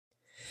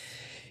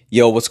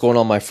Yo, what's going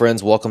on, my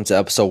friends? Welcome to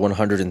episode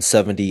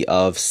 170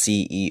 of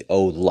CEO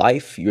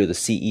Life. You're the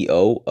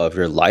CEO of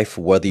your life,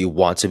 whether you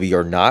want to be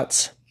or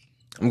not.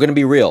 I'm going to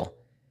be real.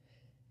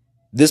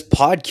 This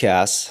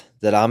podcast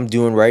that I'm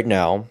doing right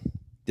now,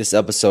 this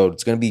episode,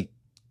 it's going to be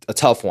a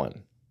tough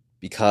one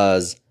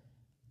because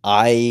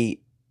I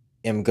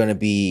am going to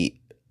be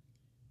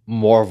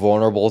more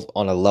vulnerable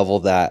on a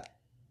level that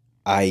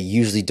I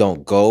usually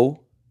don't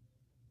go.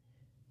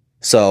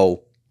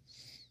 So,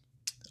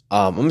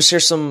 I'm going to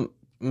share some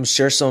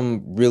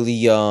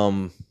really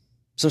some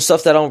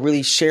stuff that I don't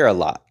really share a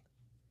lot.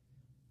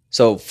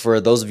 So for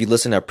those of you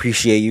listening, I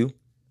appreciate you.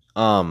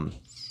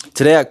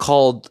 Today I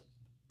called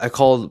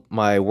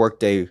my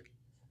workday a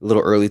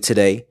little early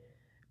today.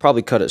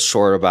 Probably cut it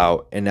short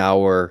about an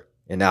hour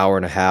and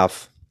a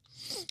half.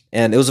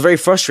 And it was a very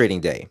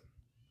frustrating day.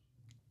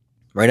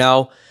 Right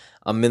now,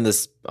 I'm in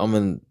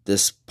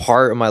this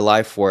part of my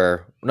life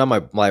where, not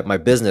my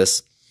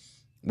business,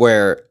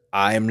 where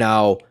I am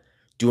now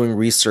doing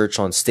research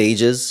on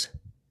stages,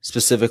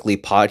 specifically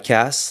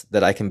podcasts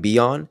that I can be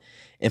on,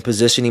 and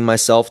positioning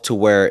myself to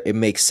where it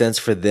makes sense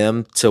for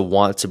them to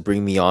want to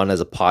bring me on as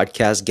a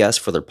podcast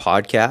guest for their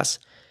podcast.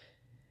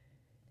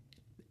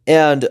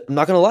 And I'm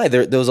not going to lie,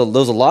 there was a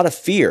lot of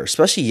fear,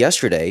 especially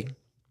yesterday,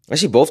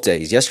 actually both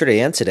days,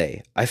 yesterday and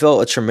today. I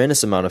felt a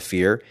tremendous amount of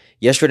fear.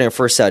 Yesterday, when I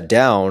first sat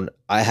down,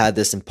 I had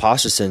this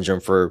imposter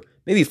syndrome for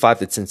maybe 5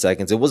 to 10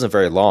 seconds. It wasn't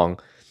very long.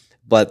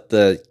 But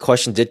the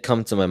question did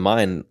come to my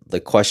mind, the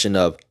question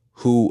of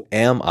who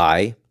am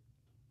I?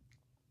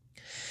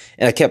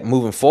 And I kept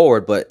moving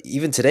forward. But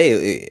even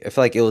today, I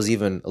feel like it was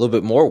even a little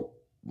bit more,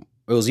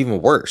 it was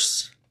even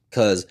worse.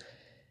 Because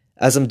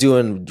as I'm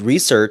doing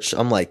research,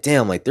 I'm like,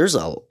 damn, like there's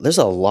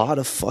a lot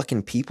of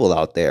fucking people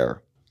out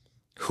there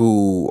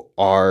who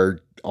are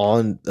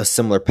on a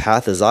similar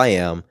path as I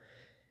am.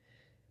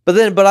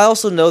 But I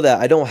also know that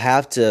I don't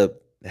have to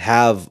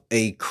have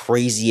a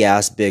crazy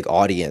ass big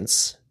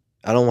audience.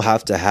 I don't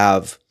have to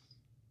have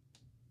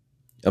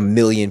 1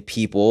 million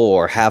people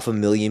or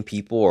 500,000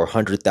 people or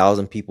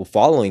 100,000 people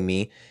following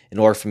me in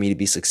order for me to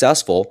be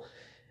successful.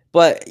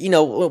 But, you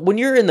know, when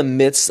you're in the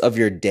midst of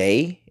your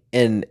day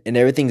and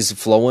everything's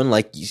flowing,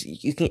 like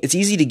you can, it's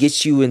easy to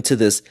get you into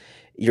this,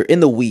 you're in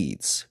the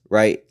weeds,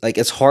 right? Like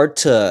it's hard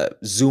to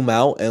zoom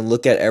out and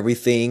look at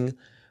everything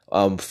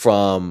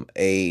from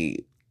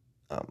a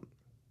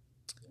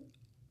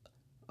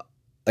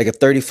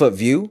 30-foot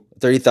view,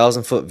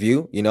 30,000-foot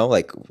view, you know,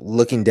 like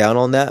looking down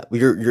on that.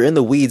 You're in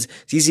the weeds.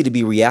 It's easy to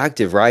be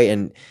reactive, right?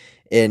 And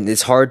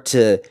it's hard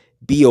to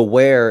be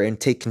aware and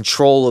take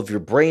control of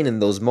your brain in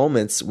those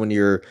moments when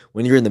you're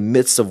in the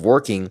midst of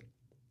working,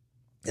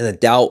 and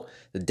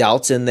the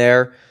doubt's in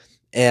there.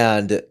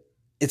 And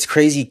it's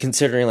crazy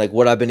considering like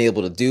what I've been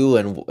able to do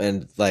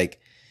and like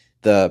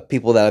the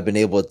people that I've been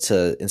able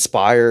to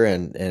inspire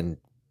and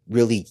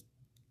really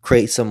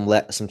create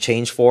some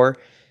change for.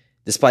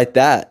 Despite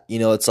that, you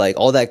know, it's like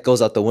all that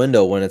goes out the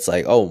window when it's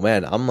like, oh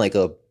man, I'm like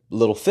a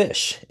little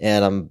fish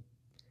and I'm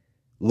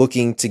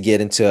looking to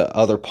get into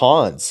other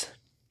ponds.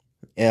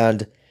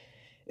 And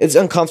it's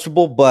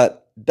uncomfortable,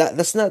 but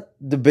that's not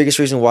the biggest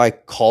reason why I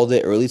called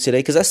it early today,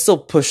 because I still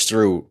push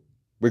through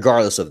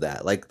regardless of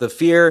that. Like the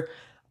fear,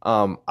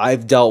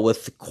 I've dealt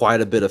with quite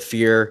a bit of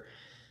fear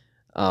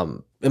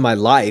in my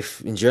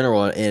life in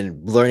general,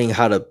 and learning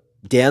how to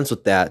dance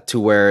with that to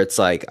where it's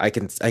like I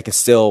can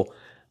still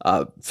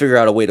figure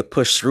out a way to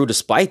push through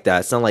despite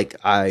that. It's not like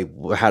I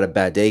had a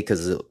bad day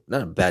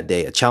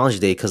a challenge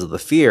day because of the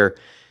fear.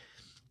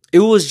 It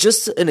was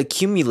just an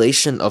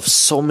accumulation of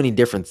so many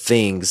different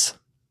things.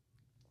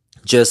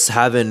 Just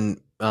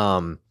having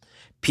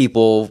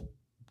people,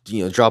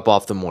 you know, drop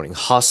off the morning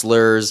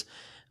hustlers,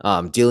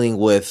 dealing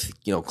with,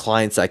 you know,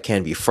 clients that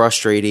can be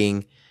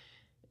frustrating,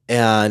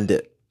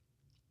 and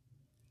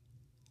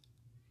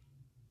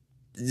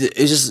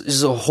it's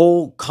just a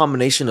whole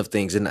combination of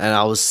things.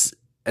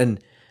 And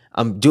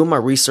I'm doing my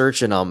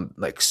research and I'm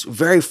like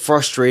very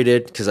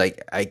frustrated because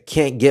I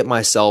can't get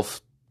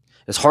myself,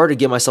 it's hard to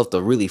get myself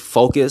to really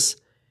focus.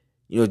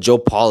 You know, Joe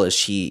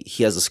Polish, he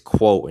has this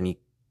quote, and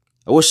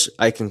I wish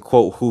I can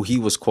quote who he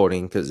was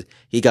quoting because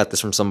he got this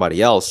from somebody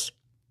else.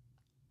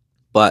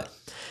 But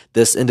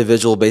this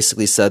individual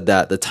basically said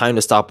that the time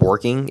to stop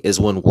working is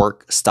when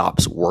work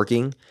stops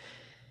working.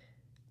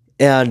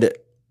 And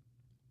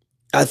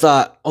I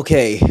thought,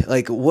 okay,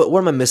 like what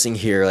am I missing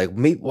here? Like,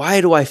 why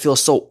do I feel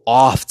so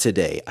off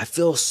today? I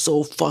feel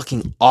so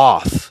fucking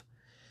off.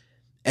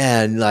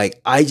 And like,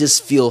 I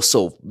just feel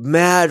so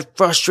mad,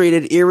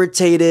 frustrated,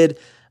 irritated.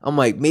 I'm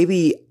like,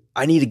 maybe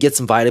I need to get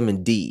some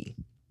vitamin D,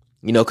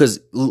 you know, because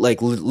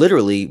like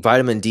literally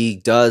vitamin D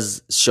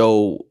does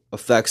show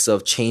effects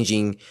of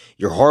changing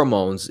your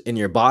hormones in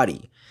your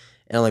body.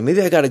 And I'm like,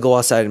 maybe I got to go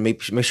outside and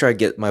make sure I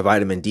get my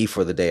vitamin D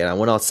for the day. And I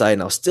went outside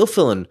and I was still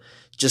feeling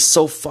just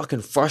so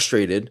fucking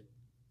frustrated.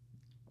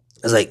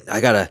 I was like, I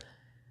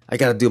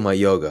gotta do my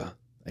yoga.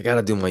 I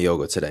gotta do my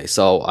yoga today.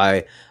 So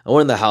I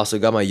went in the house, I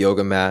got my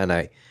yoga mat, and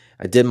I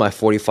did my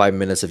 45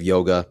 minutes of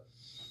yoga.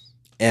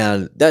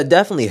 And that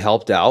definitely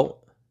helped out.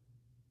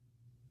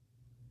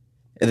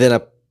 And then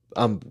I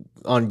on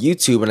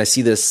YouTube and I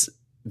see this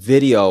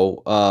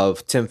video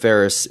of Tim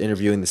Ferriss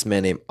interviewing this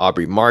man named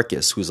Aubrey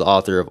Marcus, who's the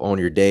author of Own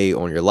Your Day,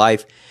 Own Your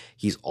Life.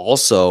 He's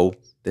also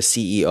the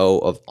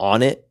CEO of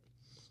Onnit.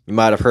 You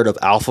might have heard of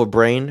Alpha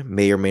Brain,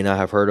 may or may not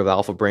have heard of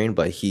Alpha Brain,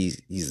 but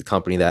he's the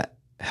company that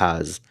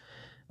has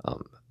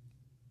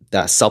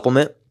that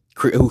supplement,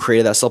 who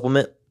created that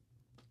supplement.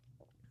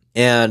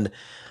 And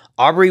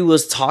Aubrey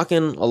was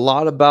talking a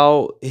lot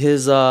about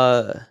his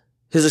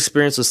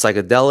experience with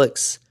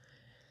psychedelics.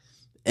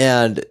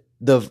 And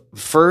the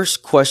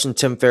first question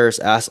Tim Ferriss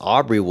asked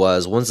Aubrey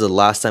was, when's the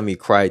last time you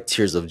cried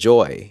tears of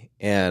joy?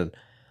 And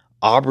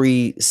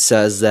Aubrey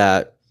says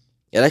that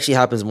it actually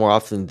happens more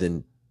often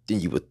than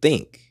you would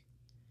think.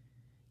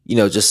 You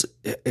know, just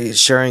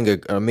sharing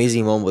an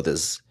amazing moment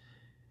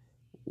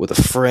with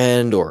a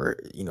friend, or,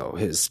 you know,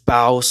 his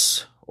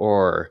spouse,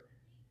 or,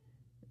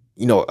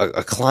 you know,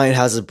 a client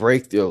has a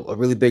breakthrough, a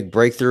really big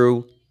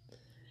breakthrough.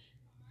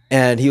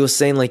 And he was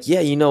saying, like, yeah,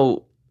 you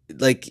know,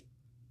 like,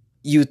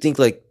 you would think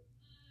like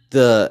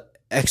the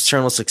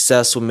external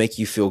success will make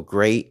you feel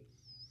great.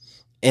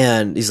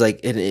 And he's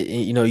like,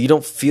 you know, you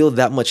don't feel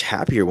that much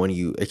happier when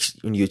you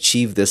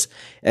achieve this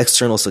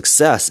external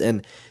success.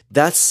 And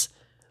that's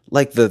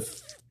like the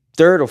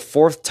third or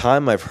fourth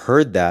time I've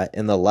heard that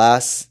in the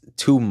last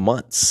 2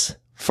 months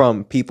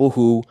from people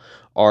who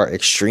are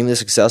extremely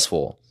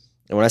successful.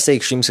 And when I say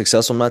extremely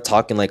successful, I'm not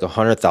talking like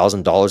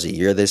 $100,000 a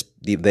year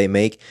they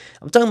make.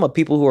 I'm talking about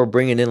people who are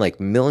bringing in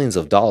like millions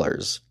of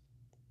dollars.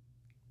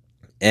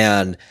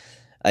 And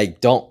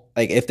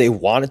if they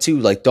wanted to,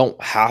 like,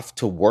 don't have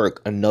to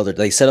work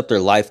they set up their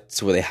life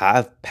to where they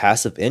have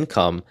passive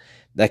income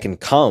that can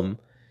come,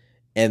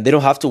 and they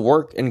don't have to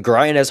work and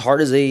grind as hard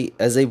as they,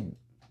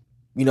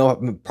 you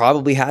know,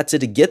 probably had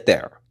to get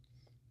there.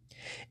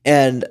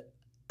 And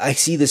I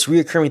see this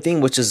reoccurring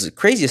thing, which is the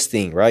craziest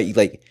thing, right?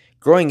 Like,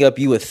 growing up,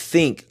 you would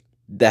think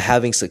that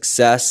having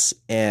success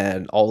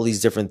and all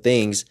these different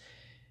things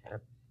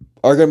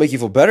are going to make you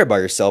feel better about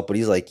yourself. But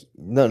he's like,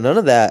 no, none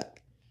of that.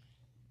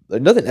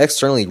 Nothing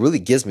externally really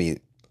gives me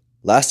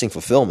lasting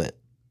fulfillment.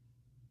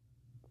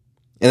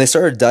 And they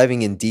started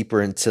diving in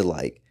deeper into,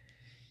 like,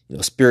 you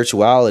know,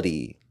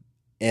 spirituality.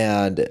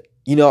 And,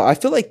 you know, I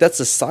feel like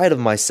that's a side of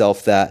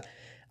myself that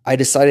I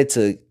decided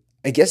to,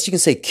 I guess you can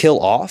say,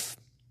 kill off,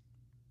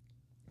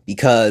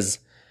 because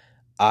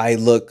I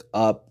look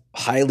up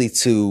highly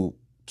to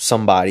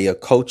somebody, a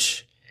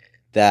coach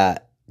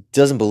that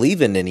doesn't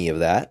believe in any of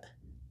that.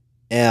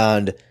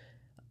 And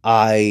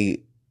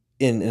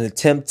in an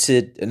attempt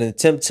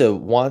to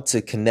want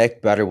to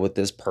connect better with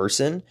this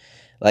person,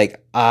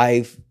 like,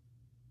 I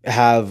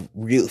have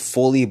really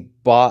fully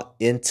bought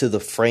into the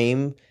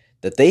frame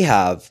that they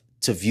have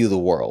to view the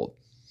world,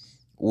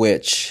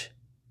 which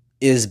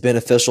is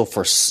beneficial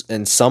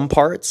in some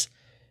parts,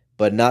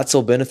 but not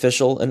so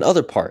beneficial in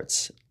other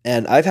parts.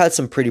 And I've had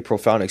some pretty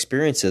profound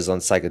experiences on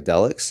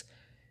psychedelics,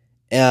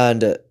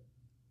 and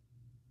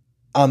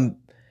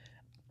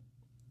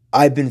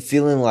I've been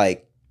feeling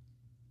like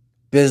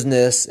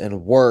business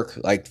and work,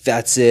 like,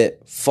 that's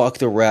it, fuck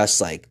the rest,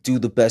 like, do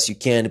the best you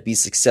can to be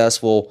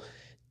successful,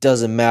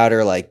 doesn't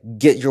matter, like,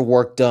 get your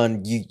work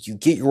done. You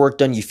get your work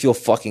done, you feel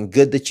fucking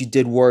good that you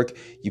did work,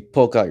 you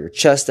poke out your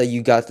chest that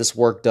you got this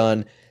work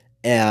done,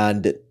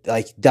 and,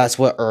 like, that's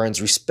what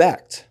earns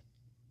respect.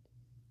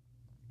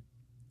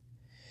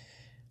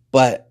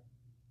 But,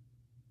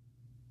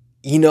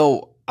 you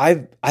know,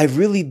 I've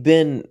really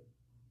been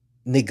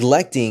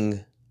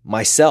neglecting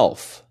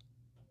myself.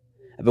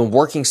 I've been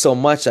working so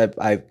much,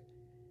 I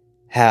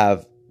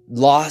have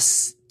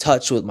lost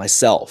touch with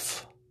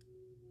myself.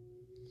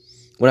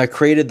 When I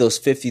created those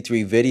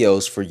 53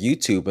 videos for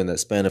YouTube in the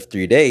span of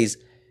 3 days,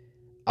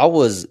 I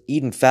was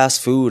eating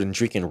fast food and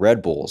drinking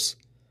Red Bulls.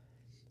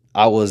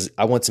 I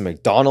went to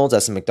McDonald's, I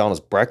had some McDonald's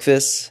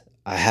breakfast,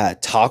 I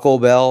had Taco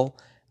Bell,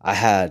 I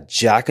had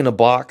Jack in the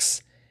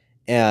Box,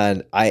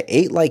 and I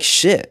ate like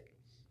shit.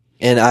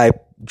 And I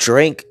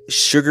drank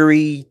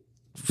sugary,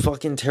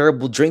 fucking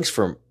terrible drinks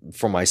for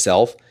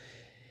myself.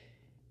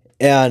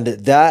 And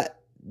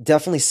that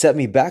definitely set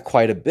me back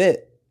quite a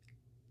bit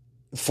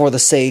for the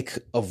sake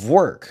of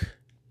work.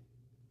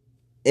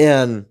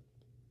 And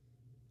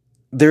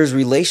there's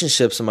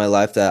relationships in my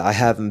life that I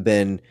haven't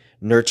been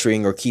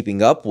nurturing or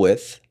keeping up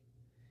with.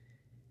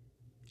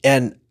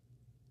 And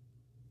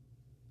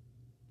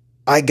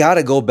I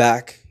gotta go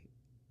back.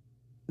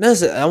 I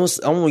don't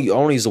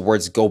want to use the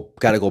words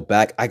gotta go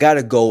back. I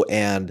gotta go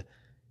and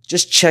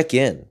just check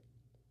in.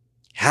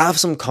 Have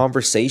some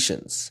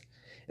conversations.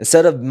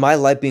 Instead of my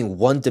life being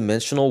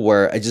one-dimensional,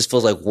 where it just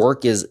feels like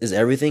work is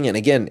everything. And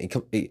again,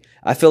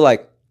 I feel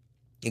like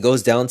it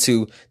goes down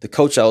to the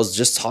coach I was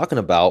just talking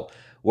about,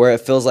 where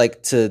it feels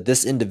like to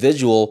this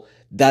individual,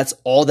 that's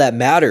all that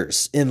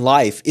matters in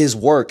life is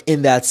work,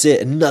 and that's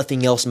it. And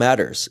nothing else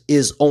matters,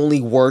 is only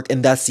work,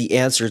 and that's the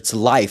answer to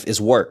life, is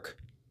work.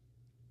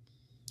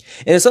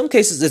 And in some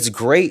cases, it's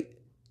great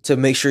to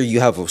make sure you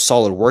have a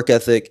solid work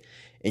ethic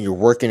and you're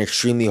working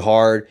extremely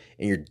hard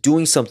and you're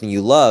doing something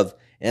you love.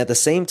 And at the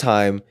same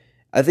time,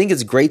 I think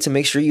it's great to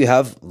make sure you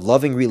have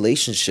loving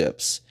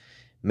relationships,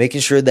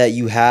 making sure that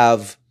you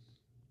have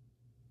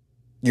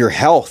your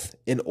health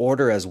in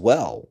order as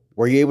well,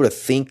 where you're able to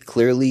think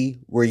clearly,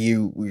 where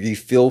you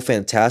feel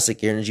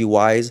fantastic energy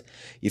wise,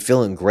 you're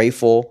feeling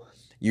grateful,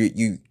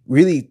 you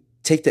really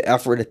take the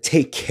effort to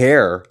take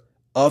care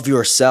of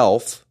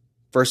yourself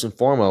first and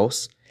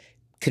foremost,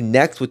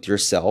 connect with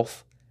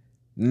yourself,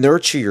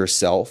 nurture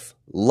yourself,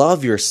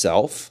 love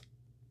yourself,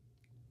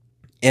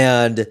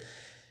 and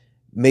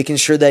making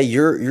sure that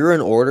you're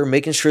in order,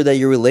 making sure that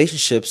your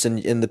relationships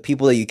and the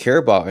people that you care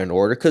about are in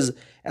order. Because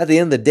at the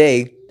end of the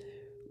day,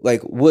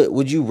 like,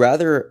 would you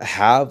rather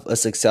have a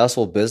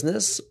successful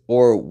business,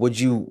 or would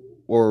you,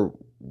 or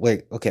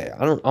like, okay,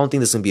 I don't think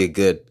this is gonna be a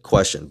good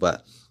question,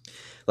 but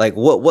like,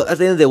 what at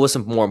the end of the day, what's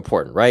more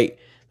important, right?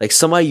 Like,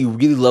 somebody you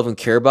really love and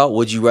care about,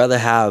 would you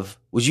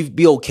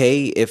be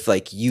okay if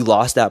like you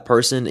lost that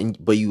person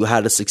but you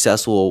had a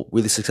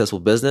really successful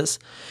business?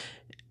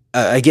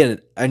 Again,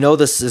 I know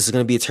this is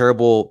going to be a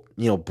terrible,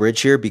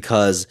 bridge here,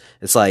 because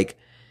it's like,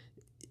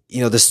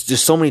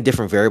 there's so many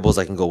different variables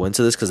that can go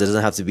into this, because it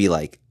doesn't have to be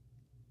like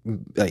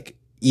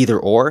either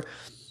or.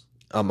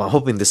 I'm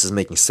hoping this is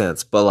making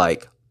sense, but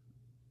like,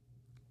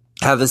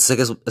 have a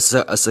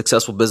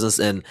successful business,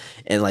 and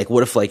like,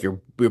 what if like you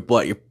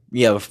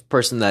have a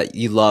person that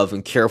you love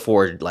and care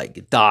for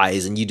like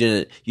dies, and you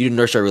didn't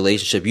nurture a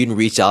relationship, you didn't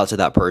reach out to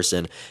that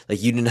person,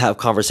 like you didn't have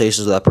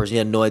conversations with that person, you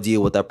had no idea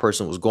what that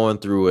person was going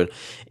through,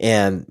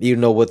 and you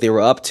know what they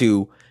were up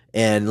to,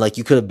 and like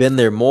you could have been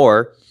there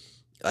more.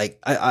 Like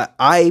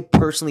I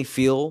personally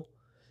feel,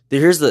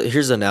 here's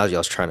the analogy I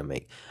was trying to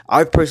make.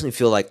 I personally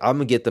feel like I'm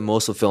gonna get the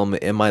most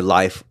fulfillment in my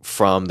life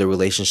from the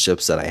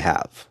relationships that I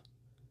have.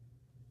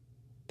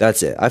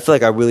 That's it. I feel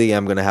like I really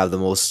am going to have the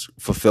most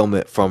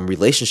fulfillment from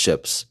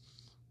relationships.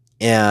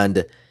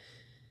 And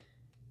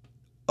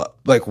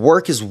like,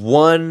 work is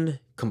one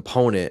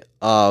component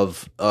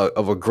of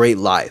a great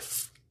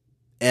life.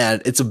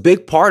 And it's a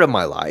big part of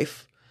my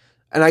life.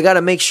 And I got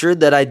to make sure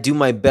that I do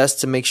my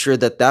best to make sure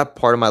that that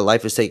part of my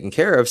life is taken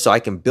care of, so I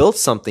can build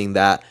something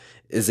that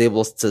is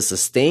able to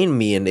sustain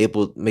me and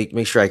able to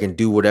make sure I can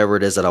do whatever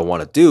it is that I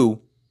want to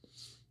do.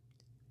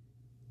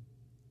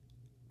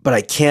 But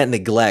I can't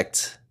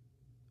neglect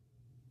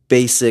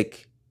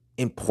basic,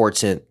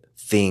 important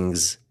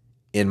things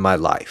in my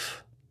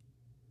life: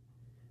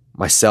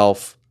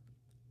 myself,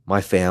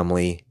 my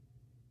family,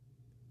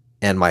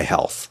 and my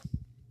health.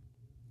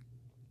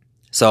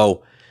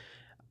 So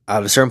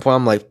at a certain point,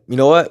 I'm like, you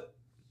know what?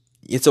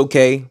 It's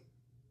okay.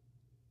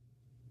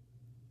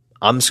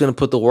 I'm just going to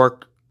put the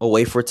work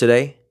away for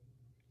today.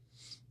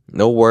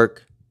 No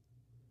work.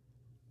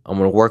 I'm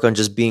going to work on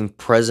just being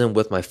present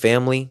with my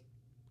family.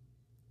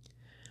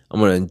 I'm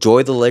going to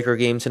enjoy the Laker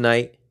game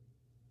tonight.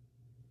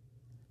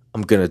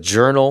 I'm going to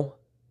journal.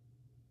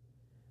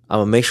 I'm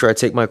going to make sure I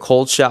take my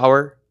cold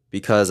shower,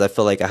 because I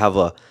feel like I have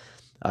a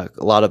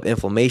lot of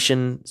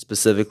inflammation,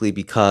 specifically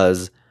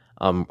because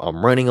I'm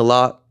running a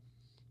lot,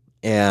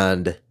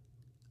 and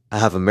I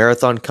have a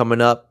marathon coming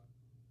up.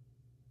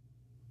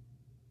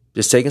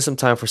 Just taking some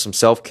time for some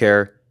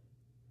self-care,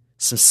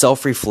 some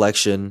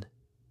self-reflection,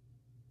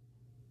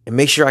 and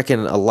make sure I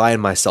can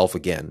align myself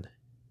again.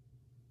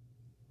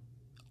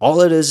 All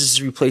it is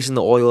replacing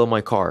the oil in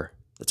my car.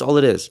 That's all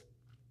it is.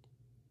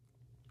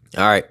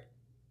 All right,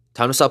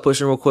 time to stop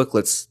pushing real quick.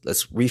 Let's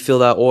refill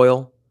that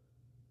oil,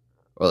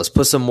 or let's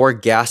put some more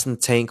gas in the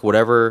tank,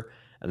 whatever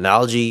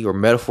analogy or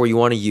metaphor you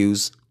want to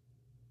use.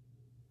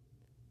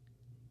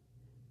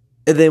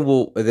 And then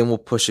we'll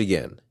push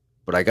again.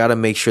 But I got to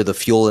make sure the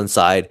fuel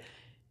inside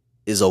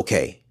is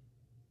okay.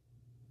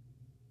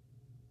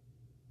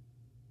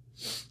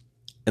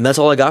 And that's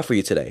all I got for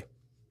you today.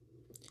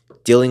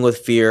 Dealing with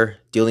fear,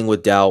 dealing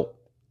with doubt,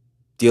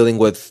 dealing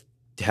with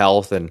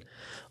health and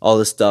all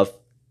this stuff.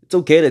 It's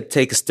okay to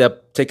take a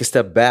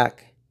step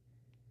back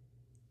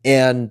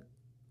and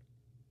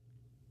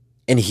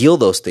heal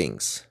those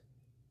things.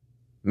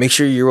 Make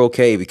sure you're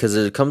okay, because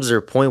there comes to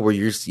a point where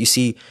you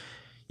see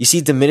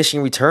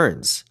diminishing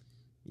returns.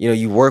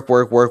 You work,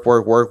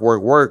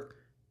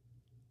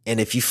 and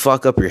if you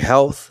fuck up your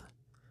health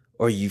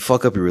or you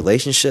fuck up your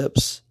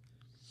relationships,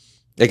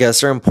 like at a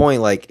certain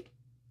point, like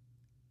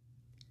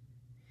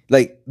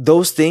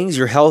those things,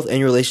 your health and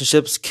your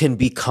relationships, can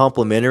be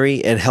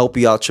complementary and help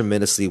you out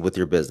tremendously with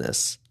your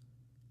business.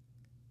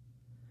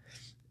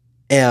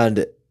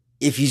 And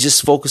if you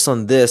just focus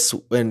on this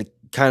and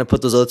kind of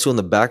put those other two on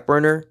the back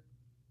burner,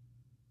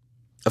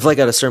 I feel like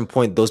at a certain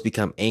point, those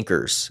become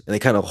anchors and they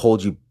kind of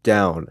hold you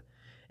down.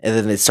 And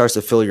then it starts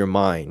to fill your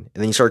mind.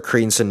 And then you start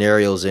creating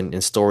scenarios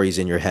and stories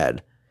in your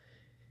head.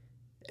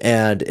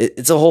 And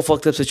it's a whole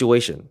fucked up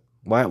situation.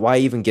 Why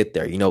even get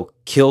there?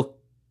 Kill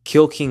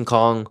King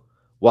Kong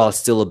while it's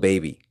still a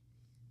baby.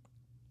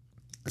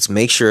 Let's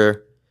make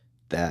sure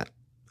that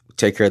we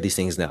take care of these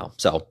things now.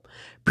 So,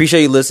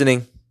 appreciate you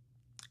listening.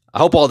 I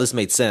hope all this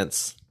made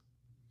sense.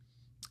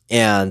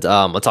 And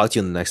I'll talk to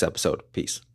you in the next episode. Peace.